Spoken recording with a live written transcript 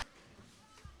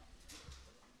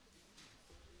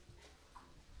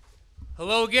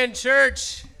Hello again,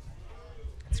 church.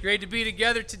 It's great to be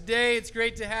together today. It's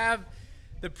great to have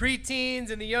the preteens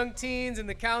and the young teens and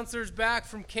the counselors back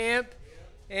from camp.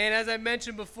 And as I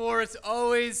mentioned before, it's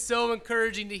always so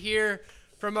encouraging to hear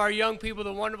from our young people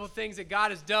the wonderful things that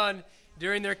God has done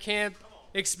during their camp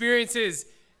experiences.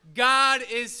 God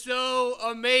is so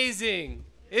amazing,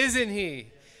 isn't he?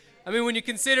 I mean, when you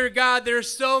consider God, there are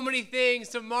so many things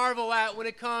to marvel at when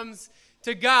it comes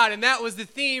to God. And that was the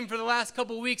theme for the last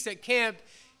couple weeks at camp,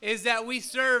 is that we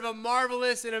serve a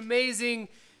marvelous and amazing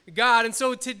God. And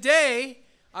so today,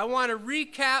 I want to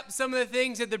recap some of the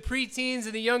things that the preteens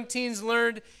and the young teens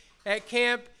learned at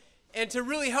camp, and to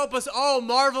really help us all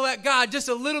marvel at God just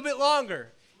a little bit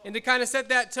longer, and to kind of set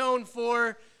that tone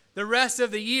for the rest of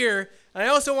the year. And I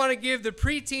also want to give the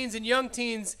preteens and young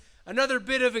teens another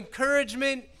bit of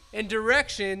encouragement and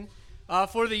direction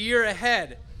for the year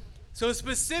ahead. So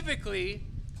specifically,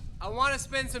 I want to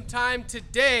spend some time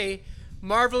today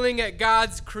marveling at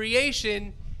God's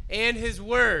creation and His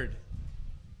Word.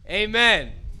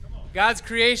 Amen. God's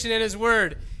creation and His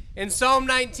Word. In Psalm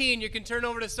 19, you can turn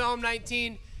over to Psalm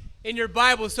 19 in your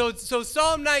Bible. So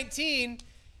Psalm 19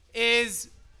 is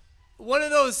one of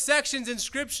those sections in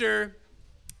Scripture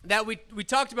that we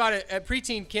talked about at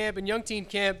preteen camp and young teen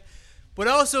camp, but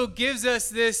also gives us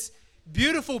this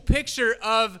beautiful picture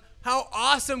of how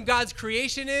awesome God's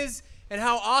creation is and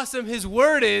how awesome His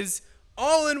Word is,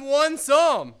 all in one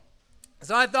psalm.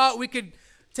 So I thought we could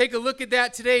take a look at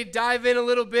that today, dive in a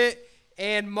little bit,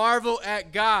 and marvel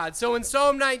at God. So in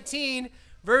Psalm 19,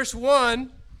 verse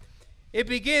 1, it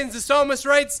begins, the psalmist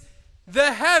writes,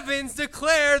 "The heavens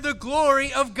declare the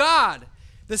glory of God.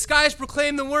 The skies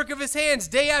proclaim the work of His hands.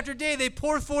 Day after day they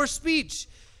pour forth speech.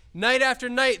 Night after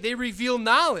night they reveal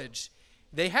knowledge.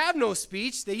 They have no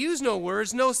speech, they use no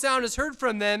words, no sound is heard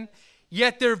from them,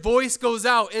 yet their voice goes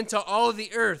out into all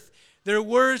the earth, their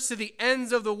words to the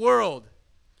ends of the world.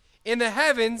 In the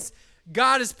heavens,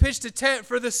 God has pitched a tent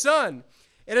for the sun.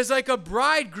 It is like a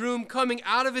bridegroom coming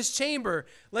out of his chamber,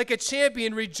 like a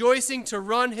champion rejoicing to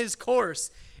run his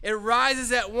course. It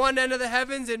rises at one end of the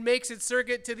heavens and makes its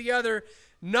circuit to the other.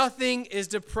 Nothing is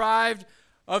deprived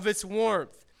of its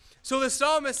warmth." So the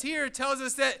psalmist here tells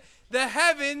us that the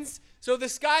heavens, so the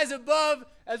skies above,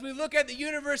 as we look at the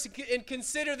universe and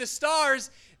consider the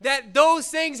stars, that those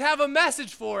things have a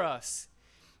message for us.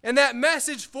 And that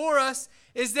message for us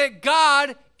is that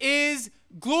God is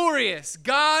glorious.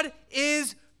 God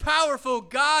is powerful.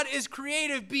 God is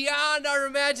creative beyond our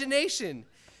imagination.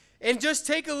 And just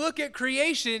take a look at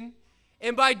creation,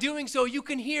 and by doing so, you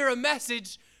can hear a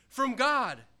message from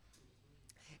God.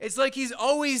 It's like He's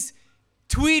always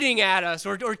tweeting at us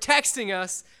or texting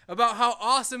us about how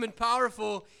awesome and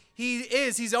powerful He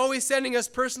is. He's always sending us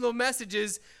personal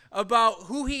messages about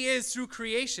who He is through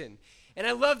creation. And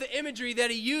I love the imagery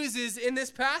that He uses in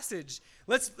this passage.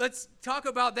 Let's talk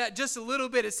about that just a little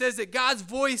bit. It says that God's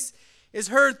voice is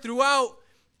heard throughout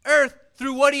earth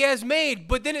through what He has made.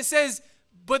 But then it says,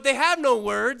 but they have no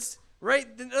words, right?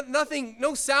 Nothing,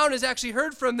 no sound is actually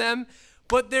heard from them,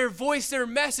 but their voice, their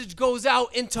message goes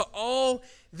out into all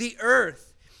the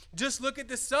earth. Just look at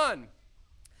the sun.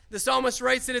 The psalmist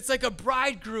writes that it's like a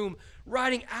bridegroom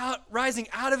rising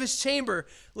out of his chamber,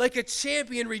 like a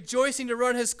champion rejoicing to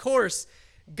run his course.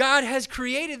 God has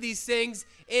created these things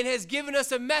and has given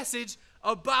us a message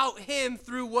about Him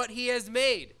through what He has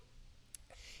made.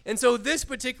 And so this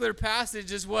particular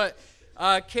passage is what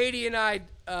Katie and I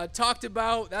talked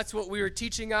about. That's what we were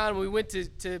teaching on when we went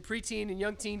to preteen and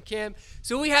young teen camp.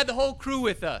 So we had the whole crew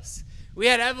with us. We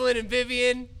had Evelyn and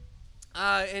Vivian,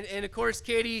 and of course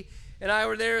Katie and I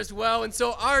were there as well. And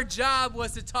so our job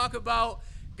was to talk about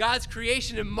God's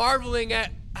creation and marveling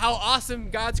at how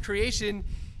awesome God's creation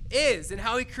is and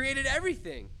how He created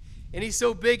everything. And He's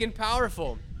so big and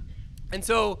powerful. And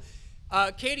so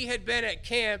Katie had been at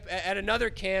camp, at another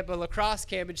camp, a lacrosse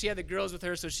camp, and she had the girls with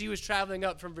her, so she was traveling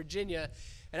up from Virginia,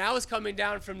 and I was coming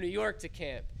down from New York to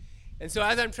camp. And so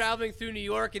as I'm traveling through New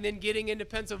York and then getting into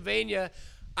Pennsylvania,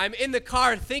 I'm in the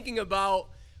car thinking about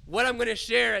what I'm going to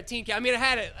share at teen camp. I mean, I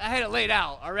had it laid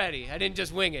out already. I didn't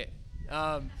just wing it.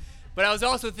 But I was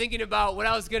also thinking about what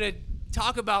I was going to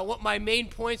talk about, what my main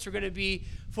points were going to be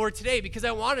for today, because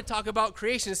I want to talk about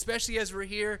creation, especially as we're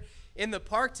here in the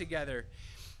park together.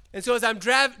 And so as I'm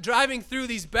driving through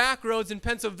these back roads in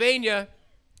Pennsylvania,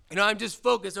 I'm just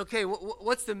focused, okay,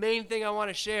 what's the main thing I want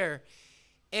to share?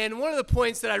 And one of the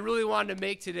points that I really wanted to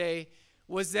make today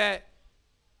was that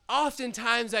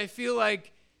oftentimes I feel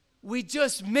like we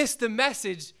just miss the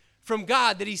message from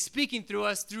God that He's speaking through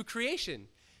us through creation,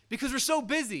 because we're so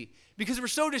busy, because we're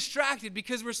so distracted,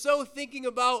 because we're so thinking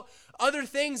about other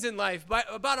things in life,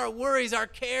 about our worries, our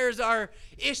cares, our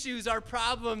issues, our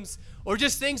problems, or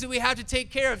just things that we have to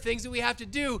take care of, things that we have to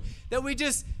do, that we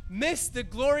just miss the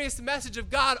glorious message of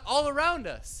God all around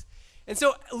us. And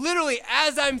so literally,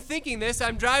 as I'm thinking this,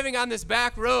 I'm driving on this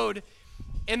back road,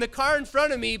 and the car in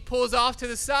front of me pulls off to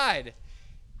the side.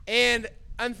 And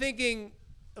I'm thinking,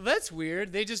 that's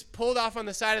weird. They just pulled off on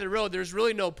the side of the road. There's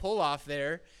really no pull-off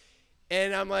there.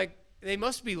 And I'm like, they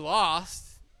must be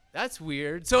lost. That's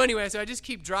weird. So anyway, I just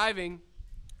keep driving,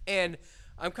 and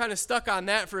I'm kind of stuck on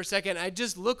that for a second. I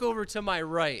just look over to my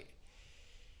right,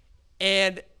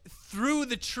 and through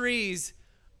the trees,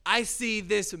 I see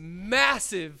this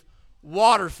massive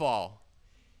waterfall.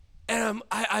 And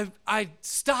I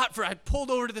stopped I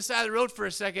pulled over to the side of the road for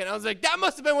a second. I was like, that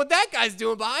must have been what that guy's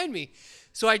doing behind me.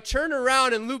 So I turn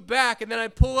around and loop back, and then I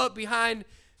pull up behind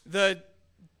the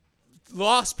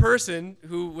lost person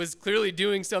who was clearly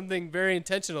doing something very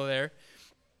intentional there.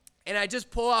 And I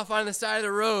just pull off on the side of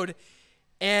the road,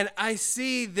 and I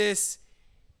see this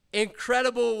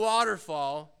incredible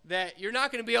waterfall that you're not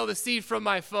going to be able to see from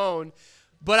my phone,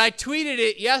 but I tweeted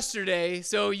it yesterday,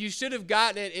 so you should have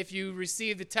gotten it if you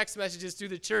received the text messages through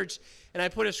the church, and I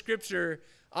put a scripture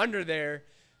under there.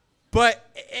 But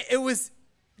it was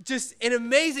just an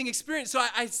amazing experience. So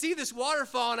I see this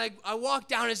waterfall, and I walk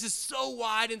down. It's just so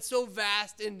wide and so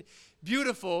vast and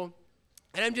beautiful.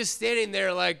 And I'm just standing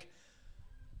there like,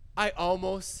 I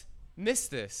almost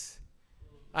missed this.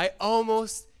 I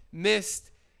almost missed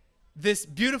this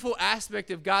beautiful aspect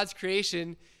of God's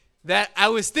creation that I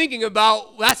was thinking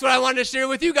about. That's what I wanted to share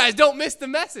with you guys. Don't miss the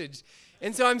message.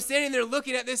 And so I'm standing there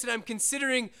looking at this, and I'm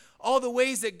considering all the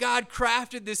ways that God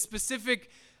crafted this specific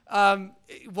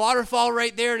waterfall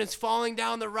right there, and it's falling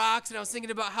down the rocks. And I was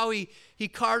thinking about how he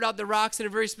carved out the rocks in a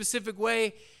very specific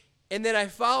way. And then I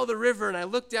follow the river, and I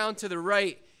look down to the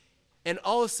right, and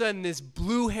all of a sudden this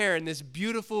blue heron, this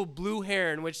beautiful blue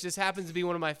heron, which just happens to be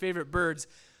one of my favorite birds,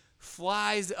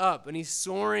 flies up, and he's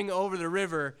soaring over the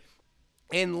river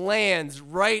and lands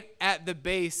right at the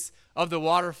base of the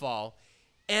waterfall.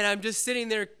 And I'm just sitting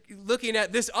there looking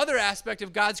at this other aspect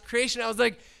of God's creation. I was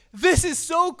like, this is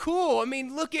so cool. I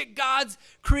mean, look at God's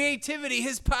creativity,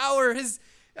 his power,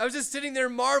 I was just sitting there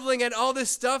marveling at all this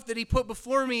stuff that he put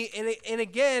before me. And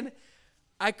again,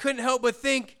 I couldn't help but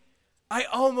think, I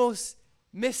almost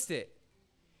missed it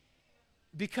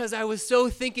because I was so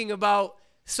thinking about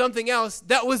something else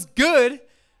that was good,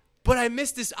 but I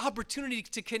missed this opportunity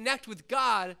to connect with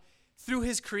God through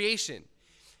his creation.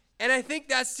 And I think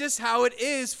that's just how it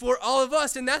is for all of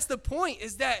us. And that's the point,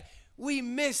 is that we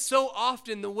miss so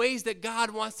often the ways that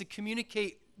God wants to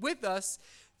communicate with us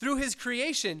through his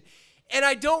creation. And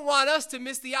I don't want us to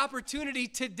miss the opportunity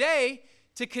today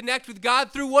to connect with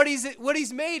God through what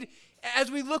he's made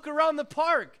as we look around the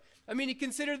park. I mean, you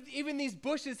consider even these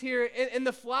bushes here and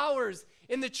the flowers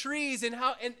and the trees and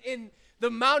how and the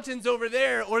mountains over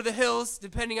there, or the hills,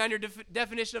 depending on your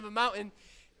definition of a mountain.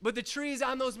 But the trees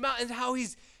on those mountains, how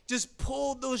he's just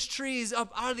pulled those trees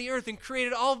up out of the earth and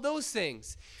created all of those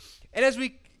things. And as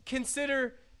we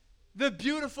consider the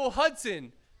beautiful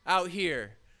Hudson out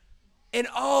here, and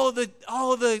all the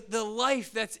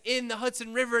life that's in the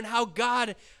Hudson River, and how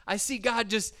I see God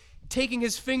just taking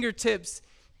his fingertips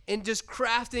and just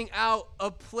crafting out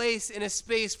a place and a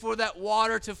space for that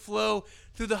water to flow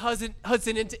through the Hudson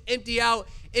and to empty out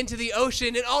into the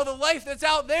ocean, and all the life that's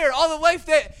out there, all the life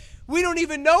that we don't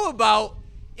even know about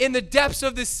in the depths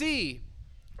of the sea.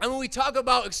 And when we talk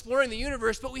about exploring the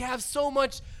universe, but we have so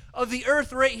much of the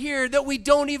earth right here that we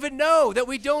don't even know, that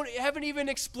we haven't even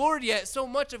explored yet. So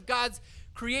much of God's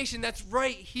creation that's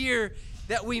right here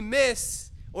that we miss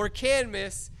or can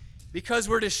miss because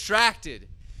we're distracted.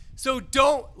 So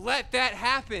don't let that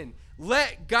happen.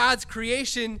 Let God's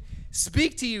creation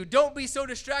speak to you. Don't be so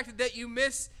distracted that you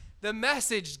miss the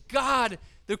message. God,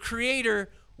 the Creator,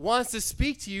 wants to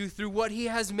speak to you through what he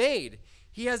has made.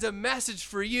 He has a message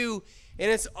for you,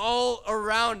 and it's all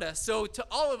around us. So to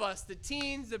all of us, the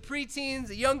teens, the preteens,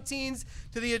 the young teens,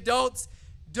 to the adults,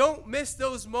 don't miss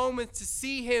those moments to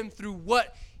see him through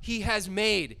what he has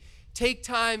made. Take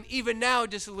time, even now,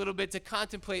 just a little bit to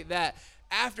contemplate that.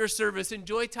 After service,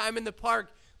 enjoy time in the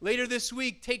park. Later this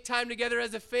week, take time together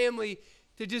as a family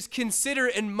to just consider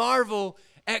and marvel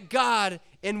at God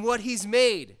and what he's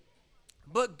made.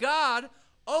 But God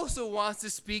also wants to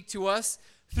speak to us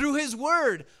through his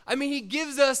word. I mean, he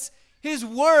gives us his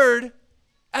word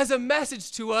as a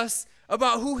message to us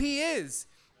about who he is.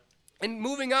 And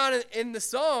moving on in the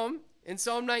psalm, in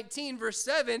Psalm 19, verse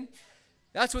 7,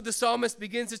 that's what the psalmist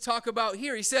begins to talk about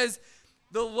here. He says,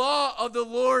 "The law of the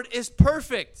Lord is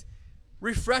perfect,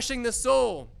 refreshing the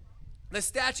soul. The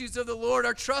statutes of the Lord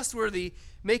are trustworthy,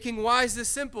 making wise the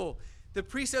simple. The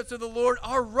precepts of the Lord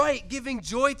are right, giving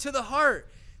joy to the heart.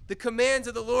 The commands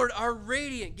of the Lord are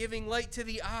radiant, giving light to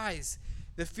the eyes.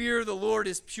 The fear of the Lord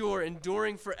is pure,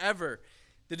 enduring forever.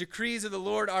 The decrees of the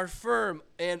Lord are firm,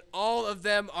 and all of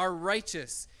them are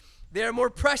righteous. They are more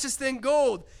precious than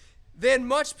gold, than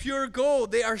much pure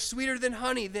gold. They are sweeter than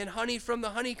honey from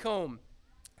the honeycomb.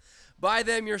 By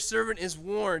them your servant is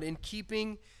warned. In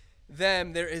keeping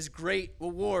them there is great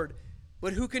reward.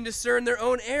 But who can discern their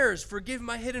own errors? Forgive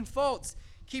my hidden faults.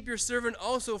 Keep your servant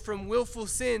also from willful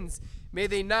sins. May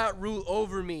they not rule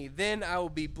over me. Then I will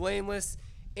be blameless,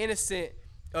 innocent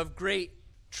of great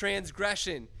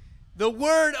transgression. The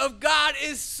word of God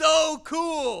is so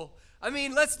cool. I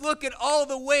mean, let's look at all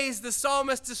the ways the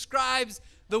psalmist describes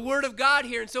the word of God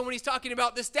here. And so when he's talking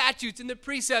about the statutes and the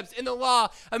precepts and the law,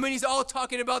 I mean, he's all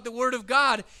talking about the word of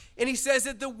God. And he says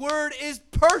that the word is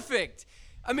perfect.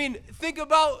 I mean, think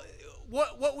about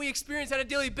what we experience on a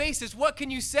daily basis. What can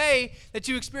you say that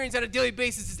you experience on a daily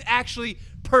basis is actually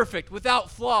perfect, without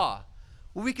flaw?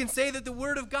 Well, we can say that the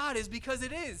word of God is, because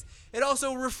it is. It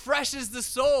also refreshes the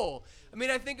soul. I mean,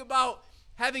 I think about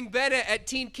having been at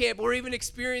teen camp or even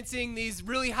experiencing these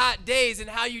really hot days and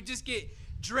how you just get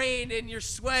drained and you're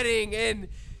sweating and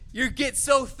you get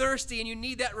so thirsty and you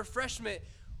need that refreshment.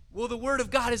 Well, the word of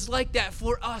God is like that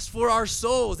for us, for our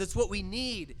souls. It's what we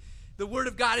need. The word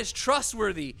of God is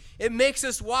trustworthy. It makes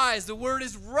us wise. The word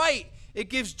is right. It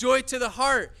gives joy to the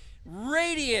heart.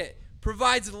 Radiant,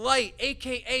 provides light,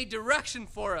 a.k.a. direction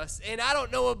for us. And I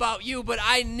don't know about you, but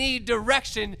I need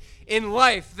direction in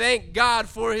life. Thank God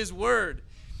for his word.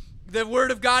 The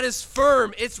word of God is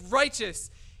firm. It's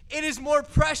righteous. It is more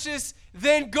precious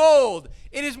than gold.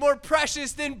 It is more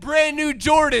precious than brand new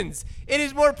Jordans. It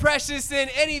is more precious than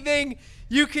anything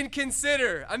you can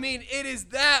consider. I mean, it is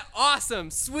that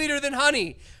awesome. Sweeter than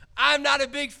honey. I'm not a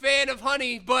big fan of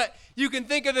honey, but you can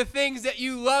think of the things that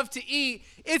you love to eat.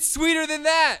 It's sweeter than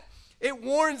that. It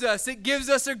warns us. It gives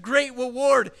us a great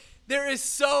reward. There is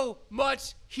so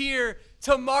much here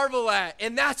to marvel at,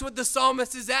 and that's what the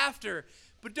psalmist is after.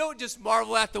 But don't just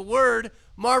marvel at the word.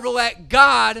 Marvel at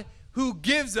God who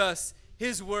gives us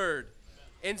his word.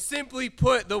 And simply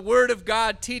put, the word of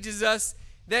God teaches us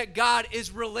that God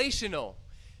is relational.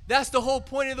 That's the whole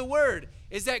point of the word,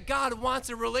 is that God wants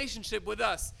a relationship with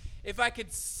us. If I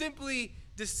could simply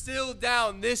distill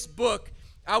down this book,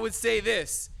 I would say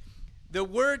this. The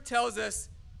word tells us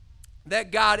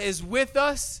that God is with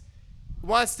us,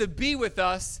 wants to be with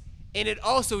us, and it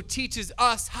also teaches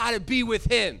us how to be with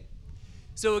him.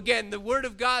 So again, the word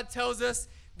of God tells us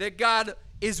that God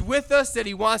is with us, that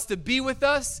he wants to be with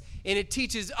us, and it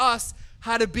teaches us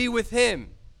how to be with him.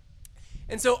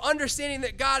 And so understanding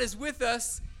that God is with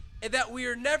us and that we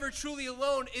are never truly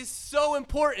alone is so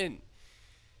important.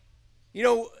 You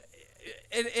know,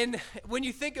 and when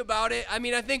you think about it, I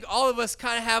mean, I think all of us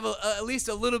kind of have at least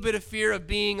a little bit of fear of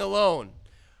being alone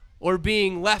or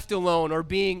being left alone or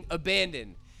being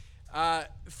abandoned.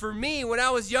 For me, when I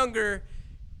was younger,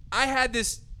 I had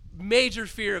this major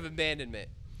fear of abandonment.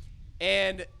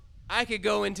 And I could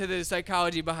go into the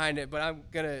psychology behind it, but I'm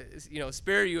going to,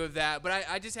 spare you of that. But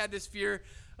I just had this fear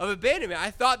of abandonment. I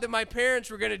thought that my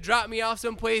parents were going to drop me off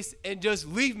someplace and just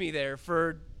leave me there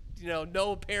for,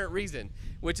 no apparent reason,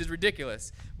 which is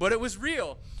ridiculous. But it was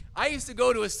real. I used to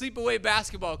go to a sleepaway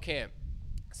basketball camp.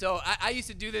 So I used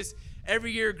to do this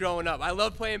every year growing up. I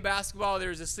loved playing basketball. There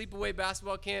was a sleepaway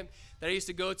basketball camp that I used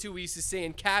to go to. We used to stay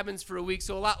in cabins for a week,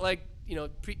 so a lot like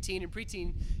preteen and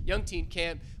preteen, young teen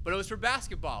camp, but it was for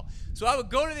basketball. So I would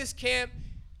go to this camp.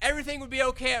 Everything would be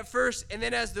okay at first, and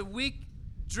then as the week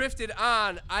drifted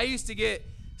on, I used to get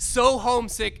so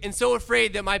homesick and so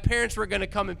afraid that my parents were going to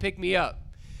come and pick me up.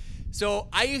 So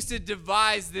I used to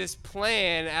devise this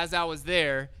plan as I was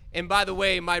there. And by the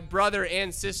way, my brother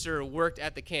and sister worked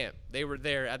at the camp. They were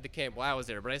there at the camp while I was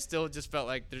there, but I still just felt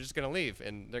like they're just going to leave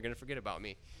and they're going to forget about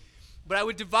me. But I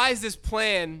would devise this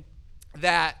plan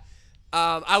that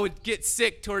I would get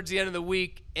sick towards the end of the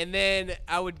week, and then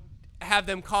I would have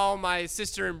them call my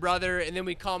sister and brother, and then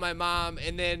we'd call my mom,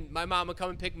 and then my mom would come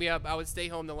and pick me up. I would stay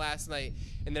home the last night,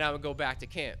 and then I would go back to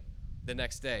camp the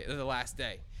next day, or the last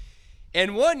day.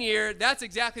 And one year, that's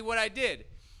exactly what I did.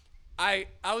 I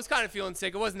was kind of feeling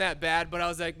sick. It wasn't that bad, but I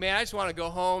was like, man, I just want to go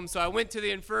home. So I went to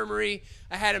the infirmary.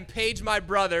 I had him page my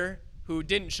brother, who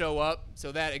didn't show up,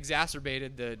 so that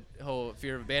exacerbated the whole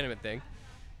fear of abandonment thing.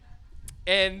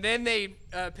 And then they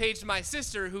paged my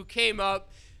sister, who came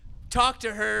up, talked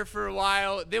to her for a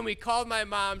while. Then we called my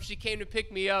mom. She came to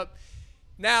pick me up.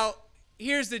 Now,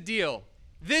 here's the deal.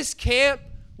 This camp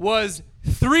was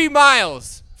 3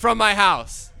 miles from my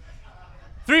house.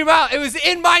 3 miles. It was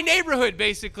in my neighborhood,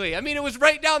 basically. I mean, it was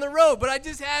right down the road, but I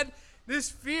just had this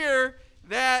fear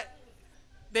that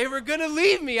they were going to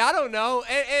leave me. I don't know.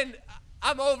 And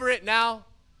I'm over it now.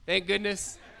 Thank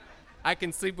goodness. I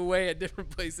can sleep away at different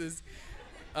places.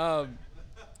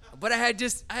 But I had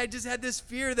just had this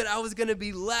fear that I was going to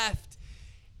be left.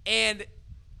 And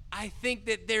I think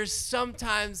that there's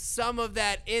sometimes some of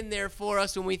that in there for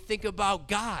us when we think about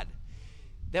God.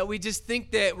 That we just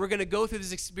think that we're going to go through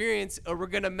this experience or we're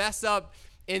going to mess up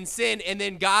in sin and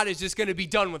then God is just going to be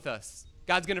done with us.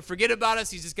 God's going to forget about us.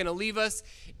 He's just going to leave us.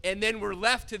 And then we're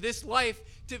left to this life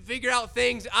to figure out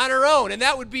things on our own. And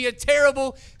that would be a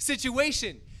terrible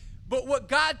situation. But what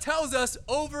God tells us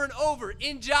over and over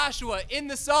in Joshua, in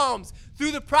the Psalms,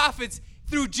 through the prophets,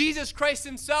 through Jesus Christ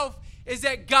himself, is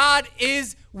that God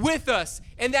is with us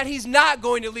and that he's not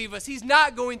going to leave us. He's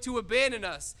not going to abandon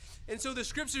us. And so the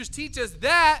scriptures teach us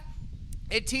that.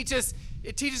 It teaches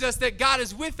us that God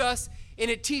is with us, and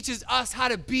it teaches us how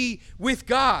to be with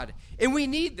God. And we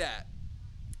need that.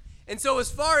 And so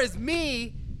as far as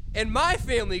me and my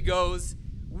family goes,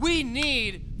 we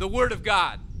need the Word of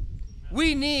God.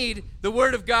 We need the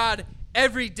Word of God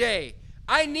every day.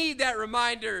 I need that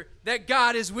reminder that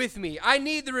God is with me. I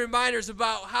need the reminders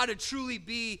about how to truly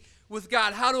be with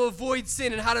God, how to avoid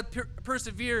sin, and how to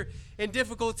persevere in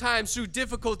difficult times through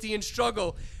difficulty and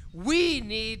struggle. We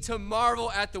need to marvel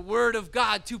at the Word of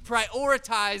God, to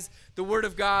prioritize the Word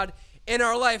of God in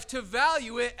our life, to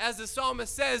value it, as the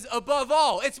psalmist says, above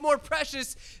all. It's more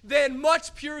precious than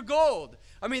much pure gold.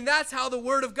 I mean, that's how the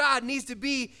Word of God needs to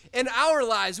be in our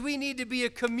lives. We need to be a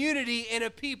community and a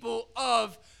people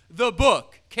of the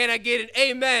book. Can I get an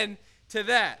amen to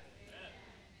that?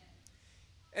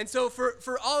 And so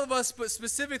for all of us, but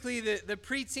specifically the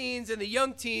preteens and the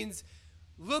young teens,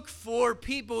 look for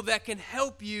people that can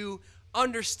help you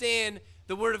understand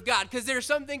the Word of God. Because there are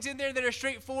some things in there that are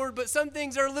straightforward, but some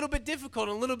things are a little bit difficult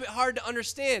and a little bit hard to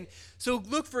understand. So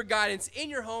look for guidance in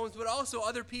your homes, but also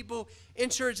other people in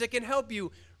church that can help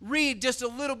you. Read just a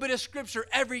little bit of Scripture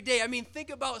every day. I mean, think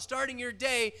about starting your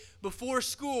day before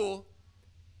school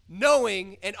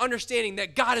knowing and understanding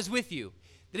that God is with you,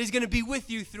 that he's going to be with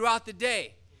you throughout the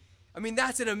day. I mean,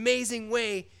 that's an amazing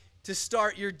way to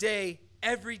start your day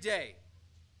every day.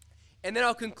 And then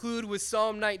I'll conclude with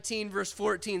Psalm 19, verse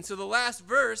 14. So the last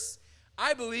verse,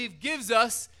 I believe, gives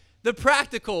us the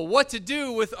practical, what to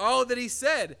do with all that he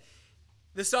said.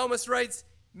 The psalmist writes,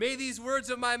 "May these words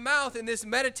of my mouth and this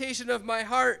meditation of my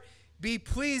heart be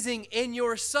pleasing in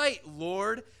your sight,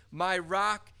 Lord, my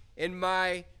rock and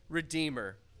my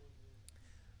redeemer."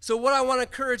 So what I want to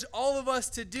encourage all of us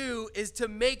to do is to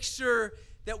make sure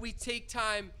that we take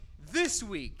time this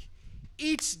week,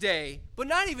 each day, but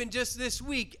not even just this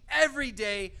week, every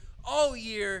day, all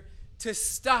year, to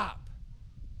stop,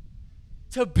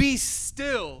 to be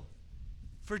still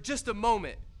for just a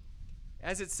moment,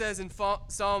 as it says in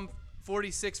Psalm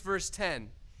 46, verse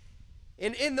 10.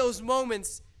 And in those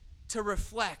moments, to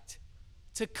reflect,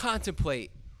 to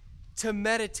contemplate, to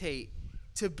meditate,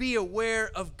 to be aware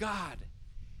of God,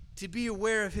 to be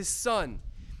aware of his Son,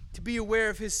 to be aware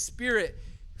of his Spirit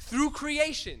through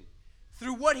creation,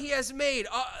 through what he has made,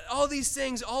 all these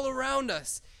things all around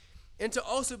us, and to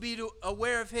also be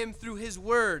aware of him through his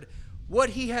word,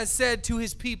 what he has said to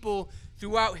his people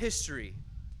throughout history.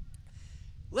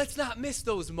 Let's not miss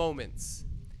those moments.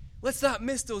 Let's not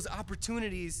miss those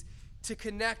opportunities to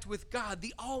connect with God,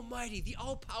 the almighty, the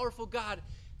all-powerful God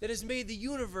that has made the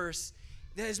universe,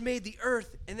 that has made the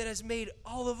earth, and that has made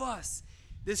all of us.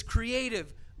 This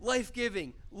creative,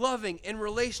 life-giving, loving, and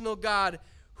relational God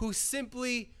who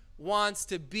simply wants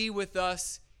to be with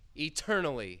us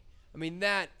eternally. I mean,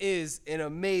 that is an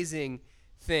amazing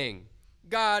thing.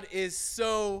 God is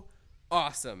so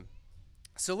awesome.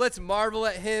 So let's marvel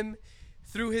at him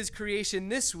through his creation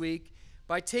this week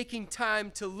by taking time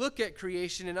to look at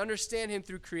creation and understand him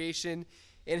through creation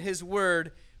and his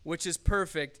word, which is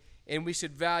perfect, and we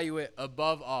should value it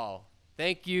above all.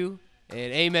 Thank you,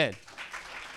 and amen.